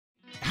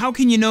how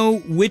can you know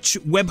which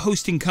web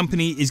hosting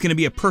company is going to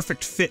be a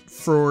perfect fit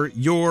for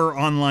your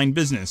online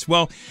business?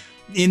 Well,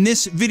 in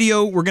this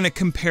video, we're going to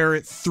compare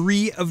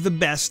 3 of the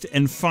best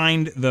and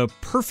find the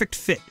perfect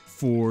fit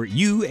for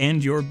you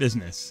and your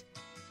business.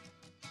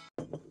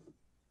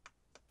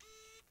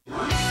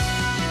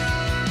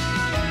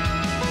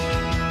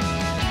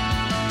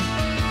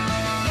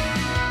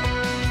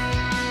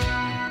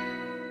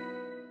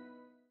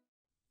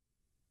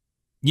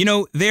 You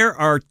know, there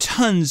are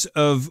tons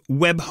of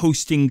web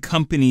hosting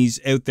companies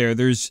out there.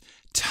 There's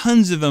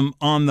tons of them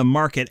on the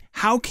market.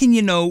 How can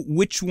you know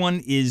which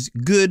one is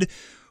good,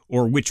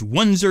 or which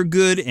ones are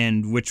good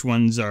and which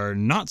ones are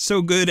not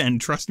so good? And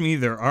trust me,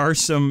 there are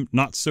some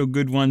not so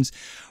good ones.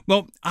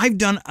 Well, I've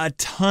done a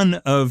ton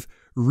of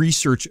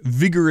research,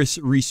 vigorous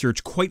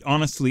research. Quite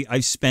honestly,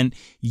 I've spent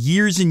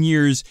years and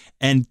years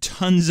and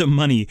tons of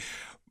money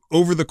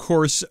over the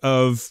course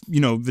of,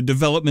 the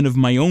development of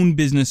my own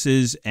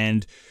businesses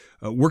and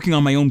working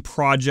on my own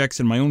projects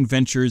and my own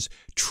ventures,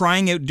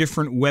 trying out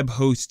different web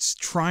hosts,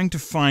 trying to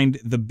find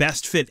the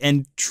best fit.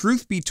 And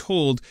truth be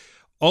told,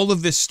 all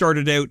of this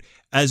started out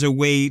as a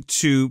way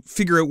to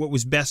figure out what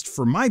was best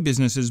for my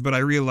businesses, but I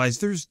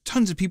realized there's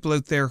tons of people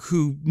out there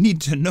who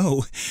need to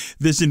know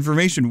this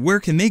information.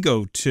 Where can they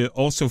go to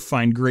also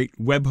find great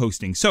web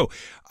hosting? So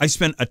I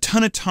spent a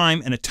ton of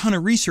time and a ton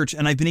of research,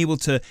 and I've been able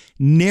to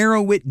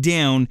narrow it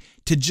down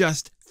to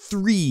just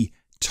 3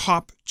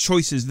 top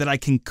choices that I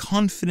can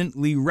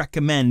confidently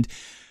recommend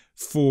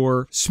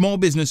for small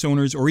business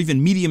owners, or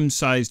even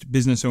medium-sized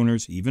business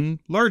owners, even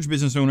large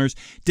business owners,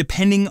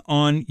 depending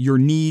on your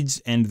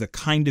needs and the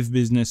kind of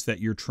business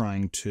that you're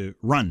trying to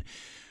run.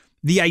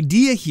 The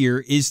idea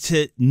here is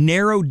to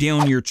narrow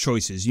down your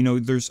choices.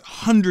 There's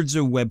hundreds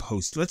of web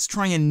hosts. Let's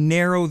try and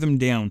narrow them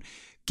down.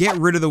 Get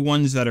rid of the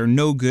ones that are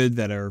no good,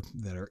 that are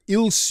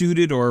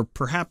ill-suited, or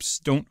perhaps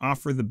don't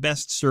offer the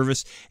best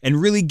service,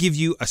 and really give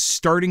you a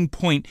starting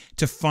point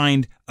to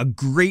find a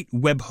great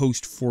web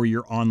host for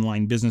your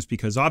online business,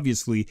 because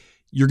obviously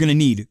you're going to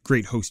need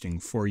great hosting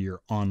for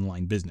your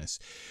online business.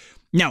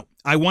 Now,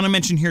 I want to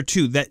mention here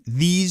too that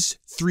these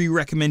 3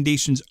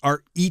 recommendations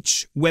are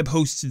each web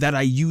hosts that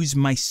I use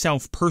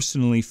myself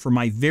personally for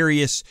my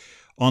various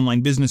online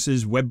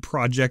businesses, web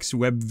projects,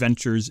 web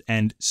ventures,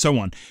 and so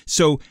on.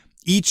 So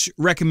each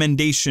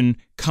recommendation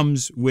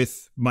comes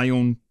with my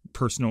own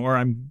personal, or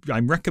I'm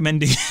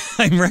recommending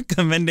I'm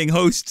recommending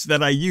hosts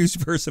that I use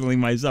personally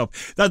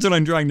myself. That's what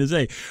I'm trying to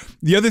say.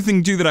 The other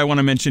thing too that I want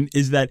to mention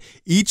is that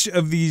each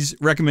of these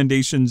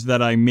recommendations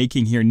that I'm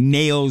making here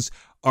nails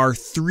our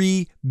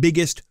 3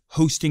 biggest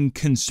hosting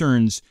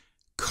concerns: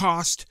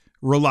 cost,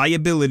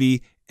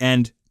 reliability,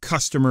 and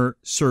customer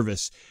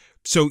service.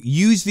 So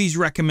use these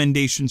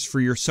recommendations for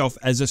yourself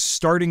as a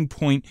starting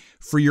point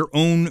for your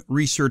own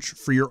research,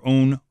 for your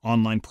own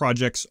online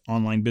projects,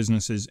 online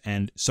businesses,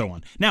 and so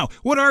on. Now,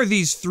 what are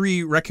these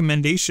 3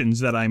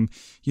 recommendations that I'm,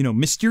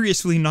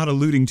 mysteriously not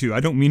alluding to? I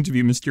don't mean to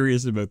be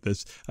mysterious about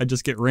this. I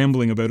just get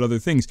rambling about other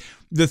things.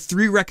 The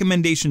 3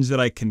 recommendations that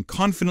I can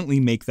confidently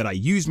make that I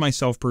use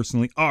myself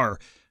personally are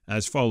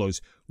as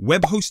follows: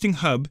 Web Hosting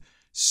Hub,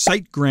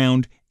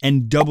 SiteGround,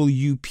 and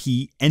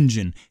WP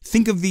Engine.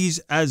 Think of these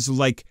as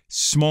like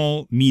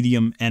small,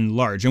 medium, and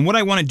large. And what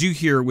I want to do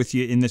here with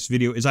you in this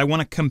video is I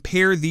want to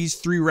compare these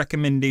 3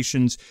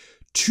 recommendations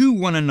to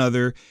one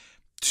another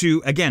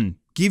to, again,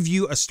 give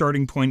you a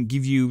starting point,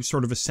 give you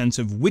sort of a sense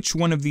of which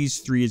one of these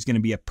 3 is going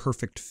to be a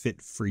perfect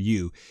fit for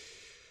you.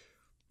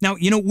 Now,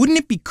 wouldn't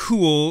it be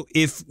cool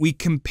if we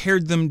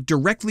compared them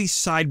directly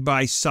side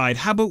by side?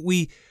 How about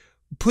we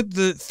put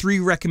the 3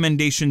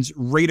 recommendations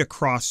right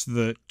across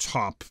the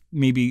top,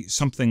 maybe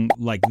something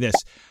like this.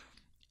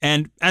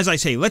 And as I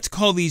say, let's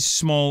call these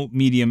small,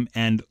 medium,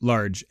 and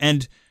large.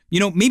 And,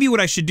 maybe what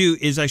I should do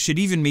is I should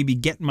even maybe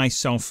get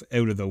myself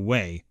out of the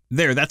way.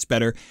 There, that's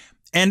better.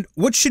 And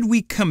what should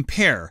we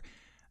compare?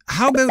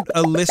 How about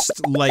a list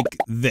like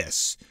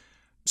this?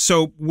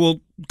 So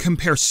we'll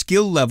compare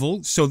skill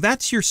level. So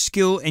that's your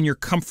skill and your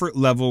comfort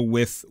level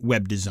with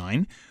web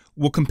design.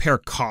 We'll compare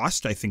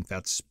cost. I think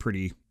that's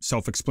pretty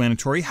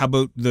self-explanatory. How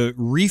about the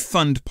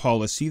refund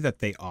policy that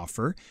they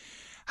offer?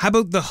 How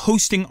about the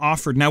hosting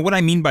offered? Now, what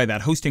I mean by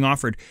that, hosting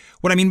offered,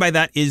 what I mean by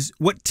that is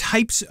what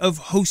types of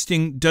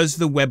hosting does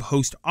the web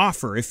host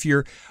offer? If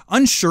you're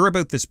unsure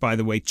about this, by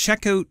the way,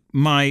 check out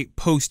my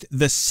post,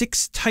 The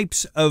 6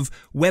 Types of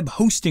Web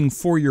Hosting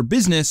for Your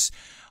Business.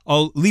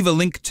 I'll leave a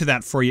link to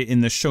that for you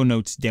in the show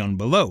notes down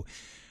below.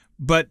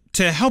 But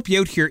to help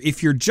you out here,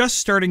 if you're just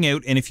starting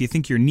out and if you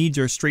think your needs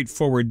are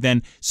straightforward,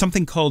 then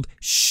something called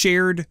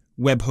shared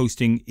web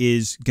hosting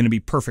is going to be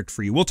perfect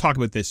for you. We'll talk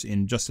about this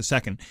in just a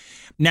second.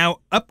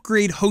 Now,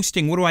 upgrade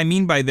hosting, what do I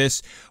mean by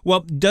this?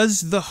 Well,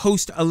 does the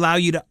host allow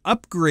you to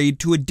upgrade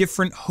to a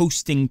different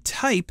hosting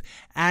type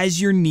as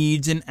your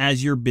needs and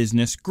as your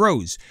business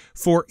grows?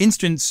 For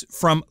instance,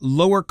 from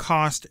lower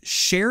cost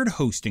shared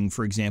hosting,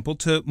 for example,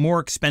 to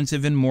more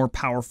expensive and more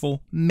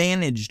powerful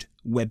managed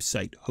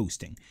website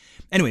hosting.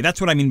 Anyway,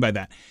 that's what I mean by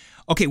that.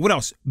 Okay, what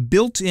else?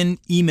 Built-in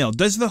email.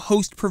 Does the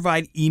host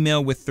provide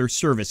email with their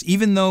service?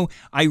 Even though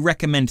I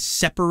recommend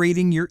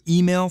separating your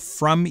email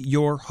from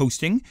your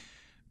hosting.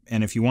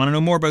 And if you want to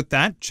know more about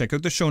that, check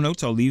out the show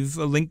notes. I'll leave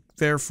a link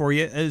there for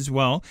you as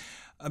well.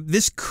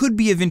 This could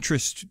be of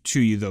interest to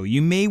you, though.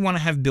 You may want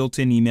to have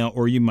built-in email,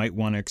 or you might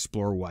want to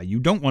explore why you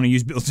don't want to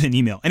use built-in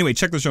email. Anyway,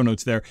 check the show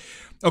notes there.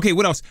 Okay,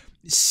 what else?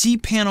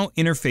 cPanel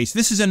interface.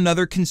 This is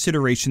another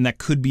consideration that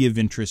could be of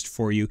interest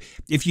for you.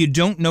 If you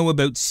don't know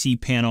about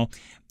cPanel,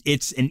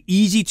 it's an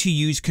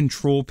easy-to-use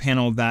control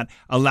panel that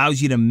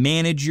allows you to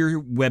manage your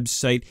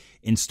website,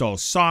 install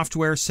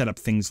software, set up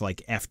things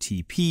like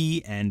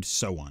FTP, and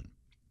so on.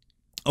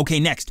 Okay,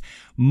 next,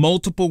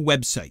 multiple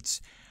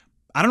websites.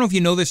 I don't know if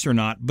you know this or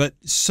not, but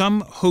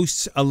some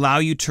hosts allow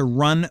you to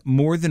run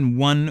more than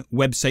one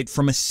website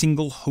from a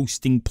single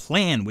hosting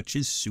plan, which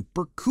is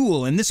super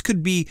cool. And this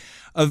could be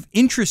of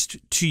interest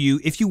to you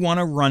if you want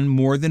to run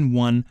more than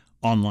one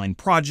online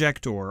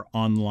project or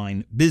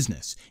online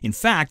business. In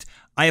fact,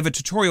 I have a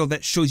tutorial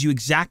that shows you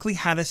exactly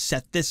how to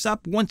set this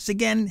up. Once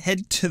again,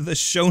 head to the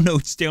show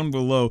notes down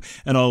below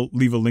and I'll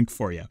leave a link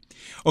for you.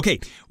 Okay,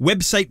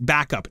 website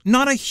backup.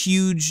 Not a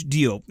huge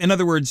deal. In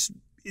other words,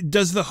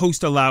 does the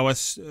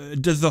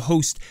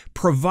host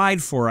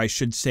provide for, I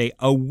should say,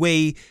 a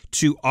way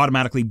to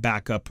automatically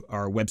back up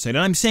our website? And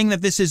I'm saying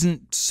that this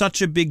isn't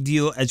such a big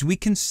deal as we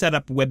can set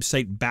up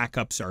website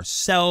backups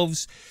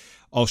ourselves.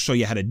 I'll show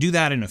you how to do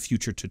that in a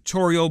future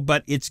tutorial,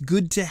 but it's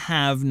good to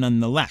have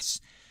nonetheless.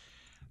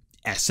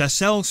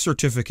 SSL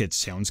certificates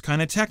sounds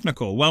kind of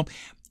technical. Well,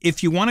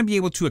 if you want to be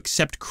able to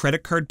accept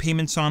credit card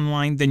payments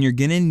online, then you're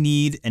going to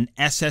need an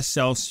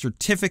SSL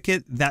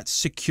certificate that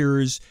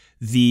secures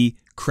the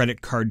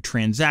credit card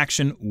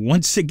transaction.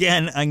 Once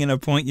again, I'm going to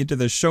point you to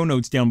the show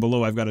notes down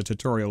below. I've got a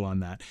tutorial on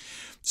that.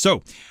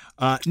 So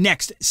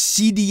next,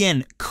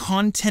 CDN,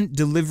 Content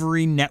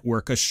Delivery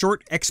Network. A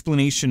short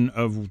explanation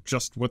of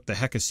just what the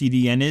heck a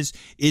CDN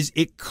is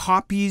it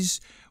copies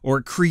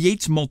or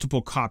creates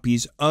multiple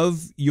copies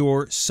of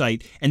your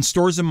site and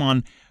stores them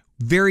on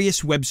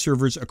various web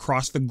servers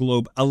across the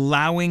globe,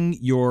 allowing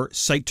your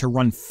site to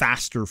run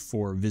faster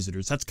for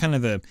visitors. That's kind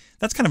of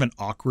an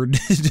awkward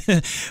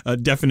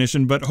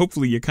definition, but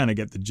hopefully you kind of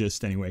get the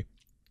gist anyway.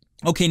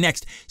 Okay,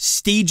 next,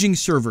 staging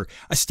server.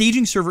 A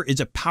staging server is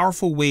a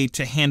powerful way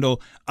to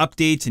handle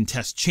updates and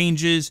test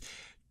changes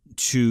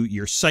to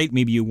your site.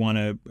 Maybe you want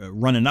to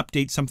run an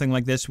update, something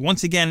like this.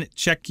 Once again,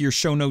 check your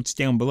show notes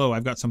down below.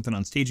 I've got something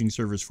on staging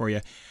servers for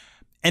you.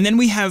 And then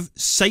we have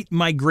site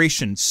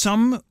migration.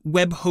 Some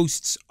web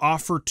hosts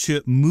offer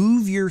to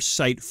move your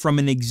site from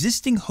an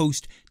existing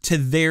host to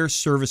their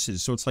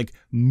services. So it's like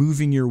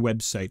moving your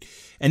website.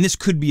 And this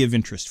could be of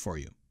interest for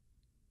you.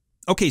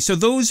 Okay, so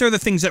those are the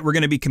things that we're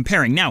going to be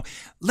comparing. Now,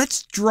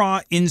 let's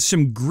draw in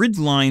some grid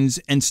lines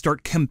and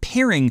start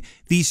comparing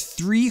these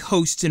three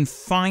hosts and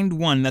find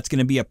one that's going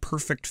to be a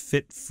perfect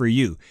fit for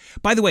you.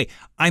 By the way,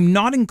 I'm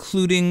not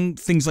including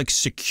things like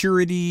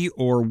security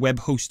or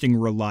web hosting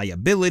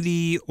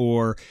reliability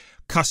or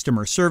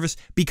customer service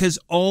because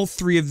all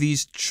three of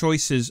these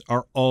choices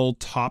are all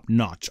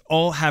top-notch.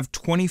 All have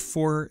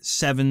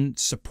 24/7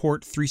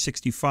 support,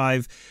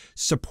 365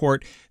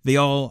 support. They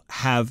all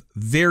have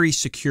very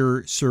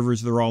secure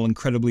servers. They're all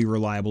incredibly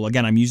reliable.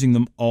 Again, I'm using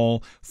them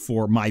all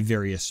for my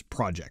various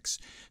projects.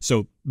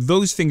 So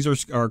those things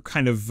are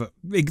kind of,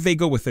 they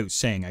go without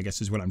saying, I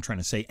guess is what I'm trying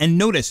to say. And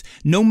notice,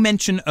 no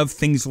mention of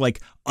things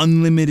like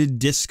unlimited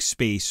disk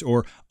space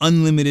or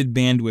unlimited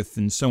bandwidth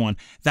and so on.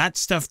 That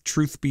stuff,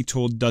 truth be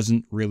told,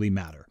 doesn't really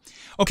matter.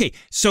 Okay,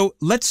 so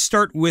let's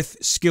start with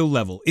skill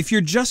level. If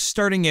you're just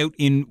starting out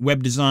in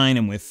web design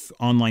and with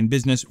online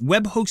business,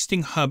 Web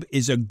Hosting Hub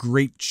is a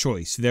great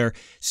choice. They're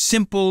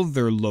simple,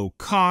 they're low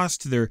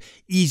cost, they're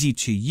easy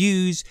to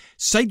use.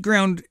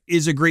 SiteGround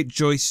is a great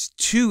choice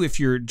too if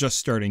you're just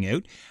starting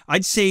out.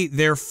 I'd say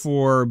they're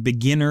for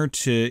beginner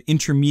to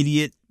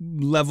intermediate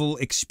level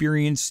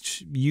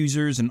experienced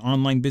users and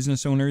online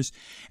business owners.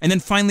 And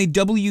then finally,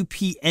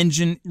 WP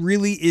Engine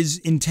really is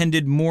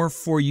intended more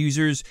for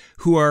users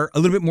who are a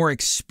little bit more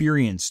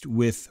experienced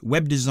with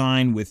web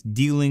design, with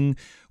dealing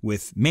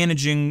with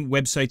managing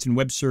websites and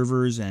web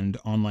servers and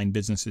online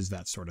businesses,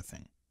 that sort of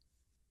thing.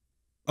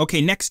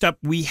 Okay, next up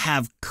we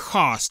have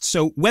cost.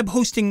 So Web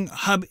Hosting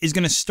Hub is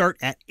going to start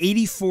at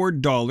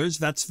 $84.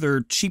 That's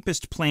their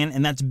cheapest plan,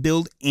 and that's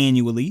billed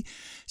annually.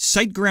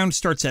 SiteGround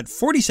starts at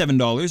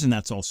 $47, and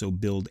that's also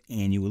billed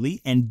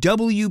annually. And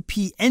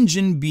WP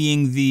Engine,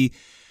 being the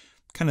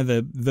kind of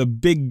the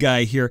big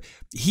guy here,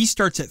 he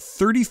starts at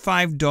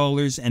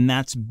 $35, and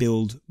that's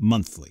billed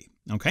monthly.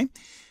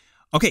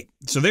 Okay,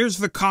 so there's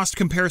the cost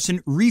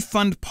comparison.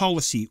 Refund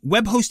policy.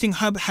 Web Hosting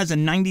Hub has a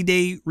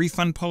 90-day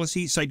refund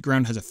policy.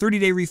 SiteGround has a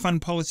 30-day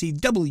refund policy.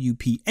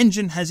 WP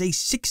Engine has a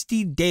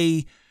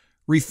 60-day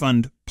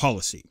refund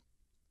policy.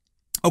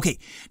 Okay,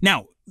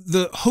 now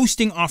the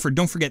hosting offered,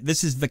 don't forget,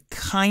 this is the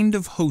kind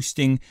of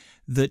hosting,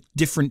 the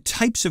different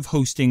types of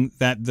hosting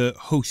that the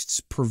hosts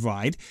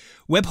provide.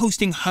 Web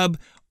Hosting Hub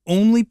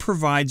only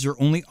provides or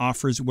only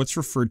offers what's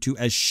referred to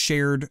as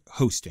shared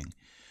hosting.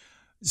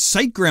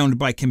 SiteGround,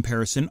 by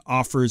comparison,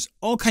 offers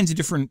all kinds of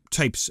different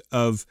types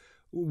of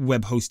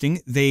web hosting.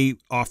 They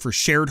offer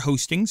shared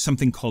hosting,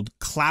 something called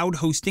cloud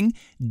hosting,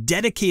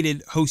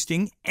 dedicated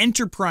hosting,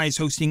 enterprise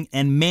hosting,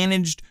 and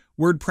managed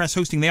WordPress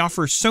hosting. They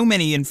offer so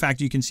many. In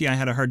fact, you can see I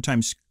had a hard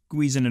time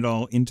squeezing it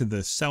all into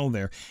the cell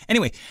there.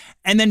 Anyway,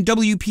 and then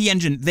WP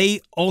Engine,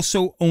 they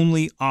also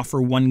only offer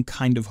one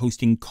kind of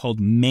hosting called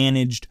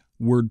managed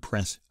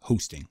WordPress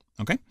hosting.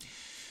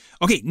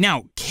 Okay,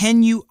 now,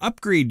 can you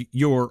upgrade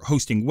your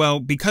hosting? Well,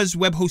 because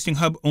Web Hosting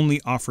Hub only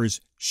offers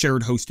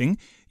shared hosting,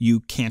 you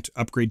can't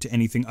upgrade to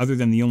anything other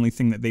than the only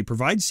thing that they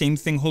provide. Same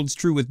thing holds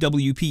true with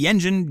WP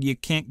Engine. You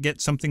can't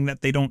get something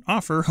that they don't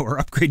offer or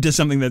upgrade to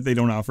something that they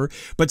don't offer.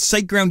 But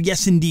SiteGround,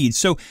 yes, indeed.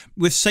 So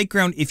with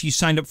SiteGround, if you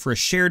signed up for a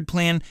shared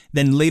plan,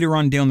 then later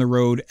on down the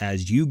road,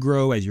 as you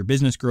grow, as your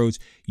business grows,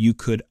 you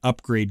could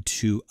upgrade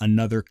to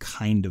another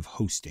kind of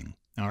hosting.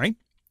 All right?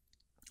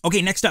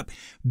 Okay, next up,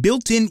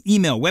 built-in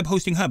email, Web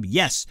Hosting Hub,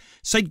 yes.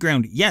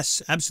 SiteGround, yes,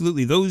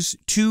 absolutely. Those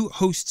two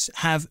hosts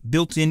have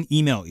built-in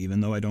email, even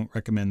though I don't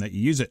recommend that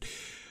you use it.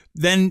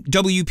 Then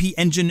WP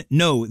Engine,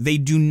 no, they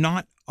do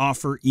not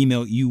offer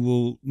email. You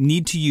will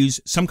need to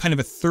use some kind of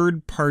a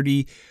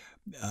third-party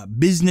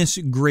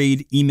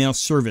business-grade email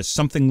service,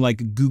 something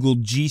like Google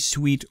G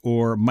Suite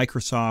or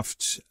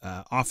Microsoft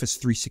Office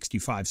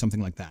 365, something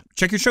like that.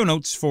 Check your show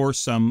notes for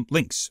some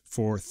links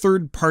for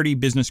third-party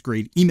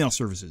business-grade email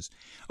services.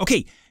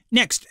 Okay,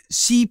 next,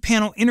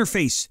 cPanel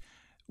interface.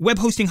 Web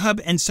Hosting Hub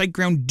and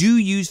SiteGround do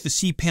use the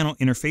cPanel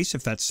interface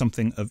if that's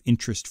something of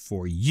interest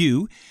for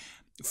you.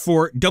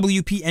 For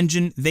WP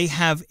Engine, they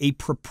have a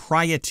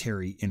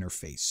proprietary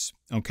interface,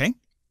 okay?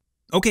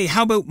 Okay,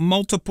 how about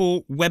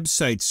multiple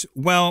websites?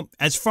 Well,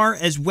 as far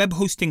as Web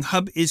Hosting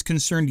Hub is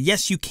concerned,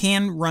 yes, you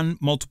can run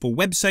multiple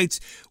websites.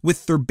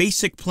 With their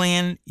basic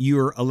plan,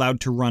 you're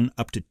allowed to run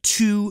up to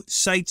 2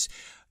 sites.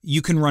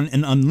 You can run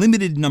an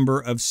unlimited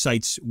number of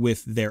sites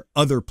with their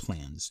other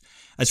plans.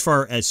 As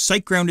far as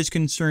SiteGround is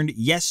concerned,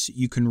 yes,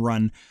 you can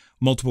run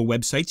multiple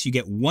websites. You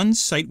get 1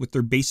 site with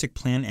their basic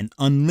plan and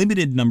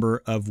unlimited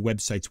number of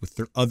websites with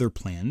their other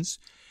plans.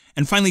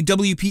 And finally,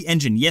 WP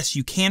Engine. Yes,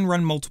 you can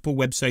run multiple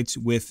websites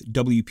with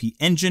WP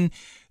Engine.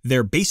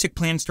 Their basic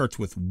plan starts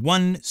with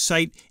 1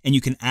 site, and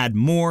you can add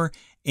more,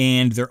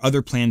 and their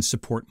other plans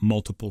support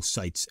multiple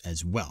sites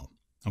as well.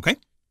 Okay?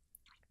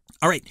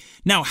 All right.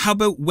 Now, how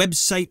about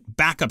website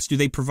backups? Do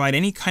they provide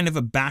any kind of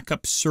a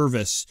backup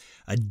service,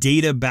 a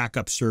data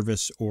backup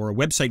service, or a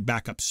website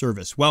backup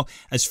service? Well,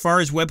 as far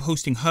as Web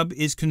Hosting Hub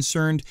is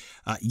concerned,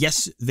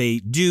 yes, they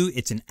do.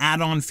 It's an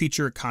add-on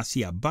feature. It costs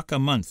you $1 a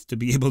month to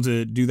be able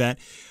to do that.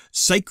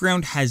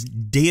 SiteGround has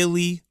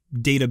daily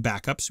data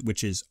backups,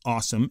 which is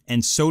awesome,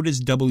 and so does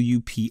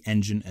WP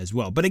Engine as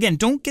well. But again,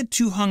 don't get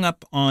too hung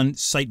up on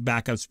site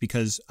backups,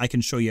 because I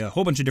can show you a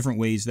whole bunch of different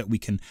ways that we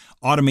can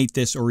automate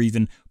this or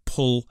even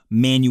pull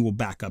manual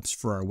backups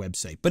for our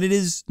website. But it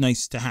is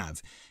nice to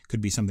have.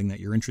 Could be something that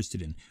you're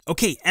interested in.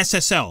 Okay,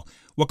 SSL.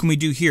 What can we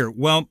do here?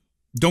 Well,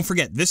 don't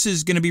forget, this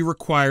is going to be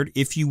required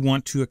if you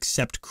want to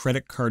accept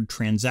credit card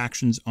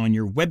transactions on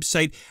your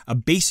website. A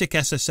basic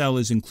SSL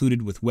is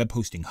included with Web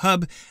Hosting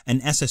Hub, an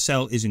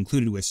SSL is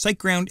included with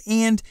SiteGround,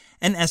 and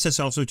an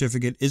SSL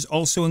certificate is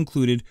also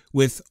included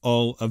with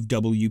all of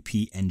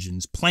WP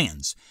Engine's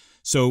plans.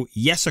 So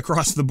yes,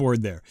 across the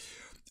board there.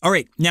 All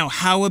right, now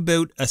how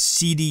about a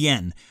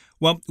CDN?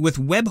 Well, with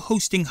Web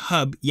Hosting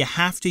Hub, you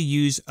have to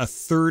use a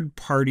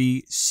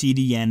third-party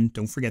CDN.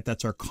 Don't forget,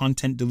 that's our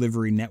content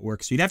delivery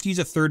network. So you'd have to use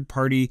a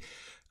third-party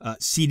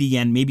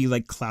CDN, maybe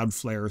like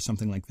Cloudflare or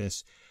something like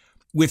this.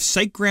 With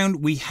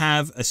SiteGround, we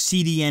have a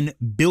CDN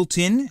built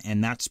in,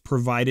 and that's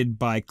provided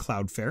by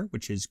Cloudflare,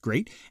 which is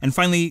great. And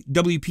finally,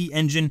 WP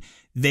Engine,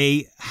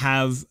 they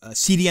have a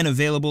CDN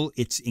available.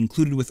 It's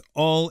included with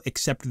all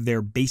except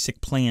their basic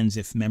plans,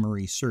 if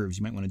memory serves.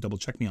 You might want to double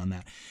check me on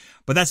that.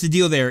 But that's the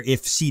deal there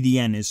if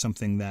CDN is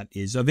something that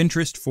is of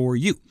interest for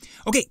you.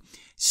 Okay,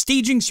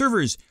 staging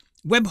servers.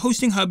 Web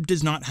Hosting Hub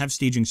does not have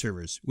staging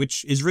servers,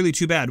 which is really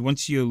too bad.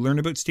 Once you learn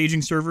about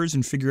staging servers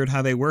and figure out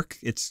how they work,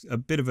 it's a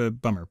bit of a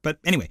bummer. But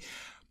anyway,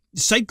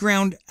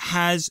 SiteGround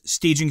has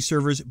staging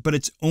servers, but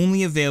it's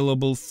only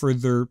available for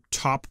their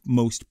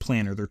topmost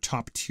plan or their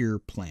top tier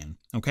plan.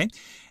 Okay.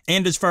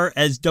 And as far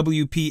as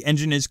WP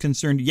Engine is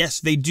concerned, yes,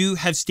 they do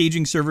have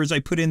staging servers. I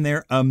put in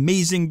there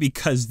amazing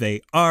because they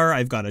are.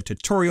 I've got a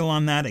tutorial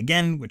on that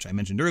again, which I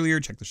mentioned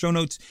earlier. Check the show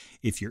notes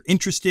if you're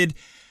interested.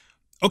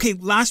 Okay,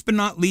 last but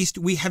not least,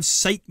 we have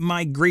site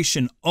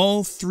migration.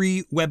 All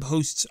 3 web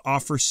hosts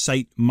offer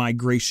site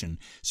migration.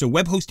 So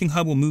Web Hosting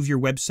Hub will move your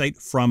website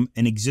from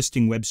an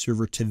existing web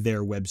server to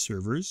their web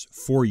servers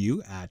for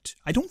you at,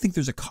 I don't think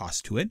there's a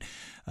cost to it.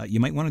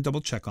 You might want to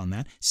double check on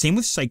that. Same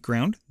with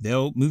SiteGround.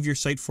 They'll move your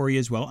site for you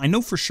as well. I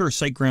know for sure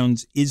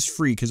SiteGround is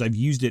free because I've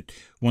used it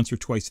once or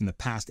twice in the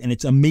past, and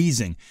it's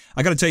amazing.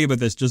 I got to tell you about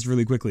this just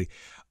really quickly.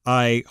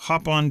 I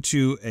hop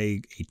onto a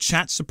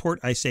chat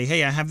support. I say,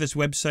 hey, I have this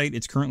website.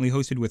 It's currently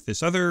hosted with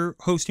this other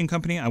hosting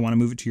company. I want to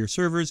move it to your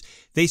servers.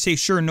 They say,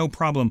 sure, no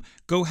problem.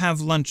 Go have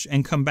lunch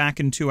and come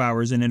back in 2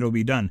 hours and it'll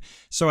be done.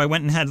 So I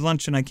went and had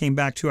lunch and I came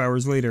back 2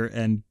 hours later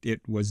and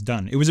it was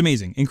done. It was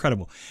amazing,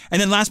 incredible.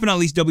 And then last but not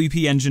least,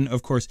 WP Engine,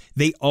 of course,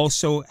 they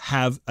also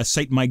have a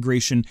site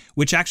migration,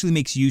 which actually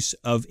makes use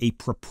of a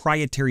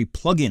proprietary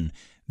plugin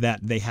that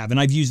they have. And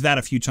I've used that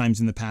a few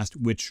times in the past,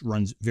 which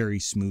runs very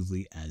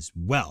smoothly as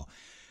well.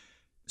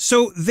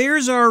 So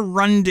there's our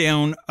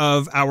rundown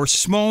of our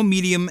small,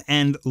 medium,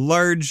 and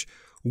large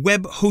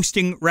web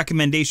hosting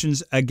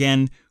recommendations.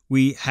 Again,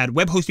 we had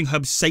Web Hosting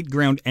Hub,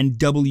 SiteGround, and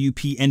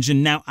WP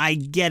Engine. Now, I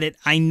get it.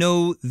 I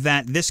know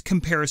that this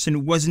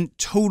comparison wasn't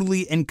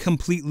totally and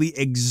completely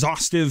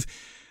exhaustive.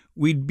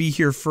 We'd be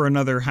here for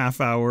another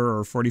half hour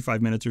or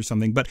 45 minutes or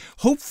something. But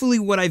hopefully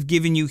what I've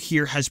given you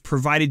here has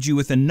provided you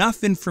with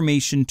enough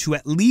information to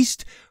at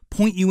least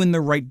point you in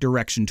the right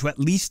direction, to at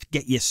least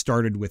get you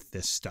started with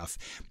this stuff.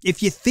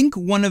 If you think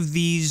one of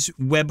these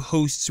web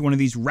hosts, one of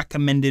these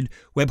recommended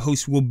web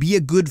hosts will be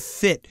a good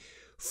fit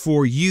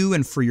for you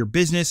and for your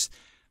business,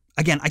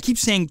 again, I keep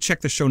saying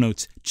check the show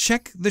notes.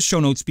 Check the show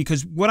notes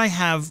because what I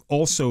have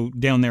also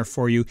down there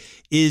for you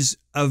is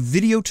a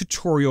video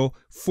tutorial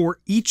for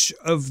each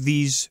of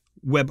these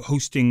web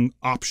hosting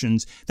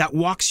options that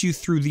walks you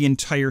through the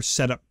entire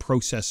setup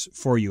process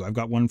for you. I've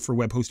got one for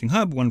Web Hosting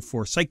Hub, one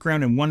for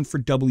SiteGround, and one for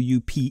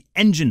WP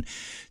Engine.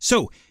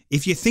 So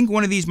if you think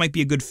one of these might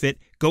be a good fit,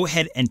 go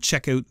ahead and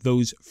check out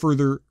those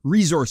further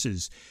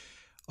resources.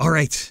 All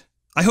right.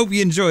 I hope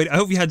you enjoyed. I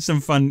hope you had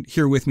some fun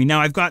here with me. Now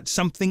I've got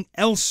something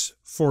else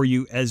for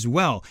you as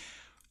well.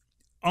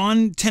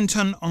 On 10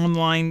 Ton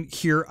Online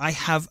here, I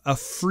have a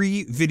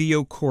free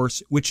video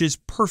course, which is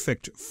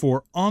perfect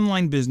for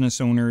online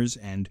business owners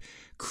and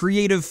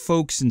creative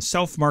folks and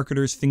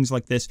self-marketers, things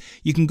like this.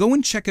 You can go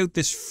and check out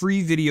this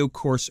free video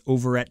course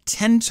over at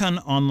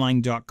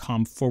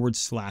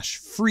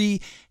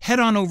 10tononline.com/free. Head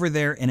on over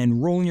there and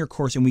enroll in your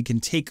course, and we can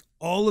take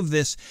all of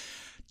this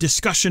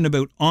discussion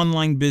about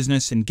online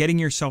business and getting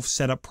yourself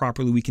set up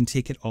properly. We can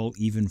take it all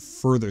even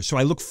further. So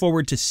I look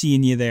forward to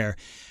seeing you there.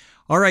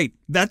 All right,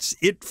 that's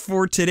it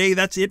for today.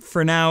 That's it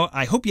for now.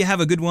 I hope you have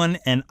a good one,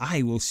 and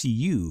I will see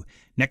you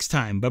next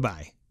time.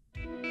 Bye-bye.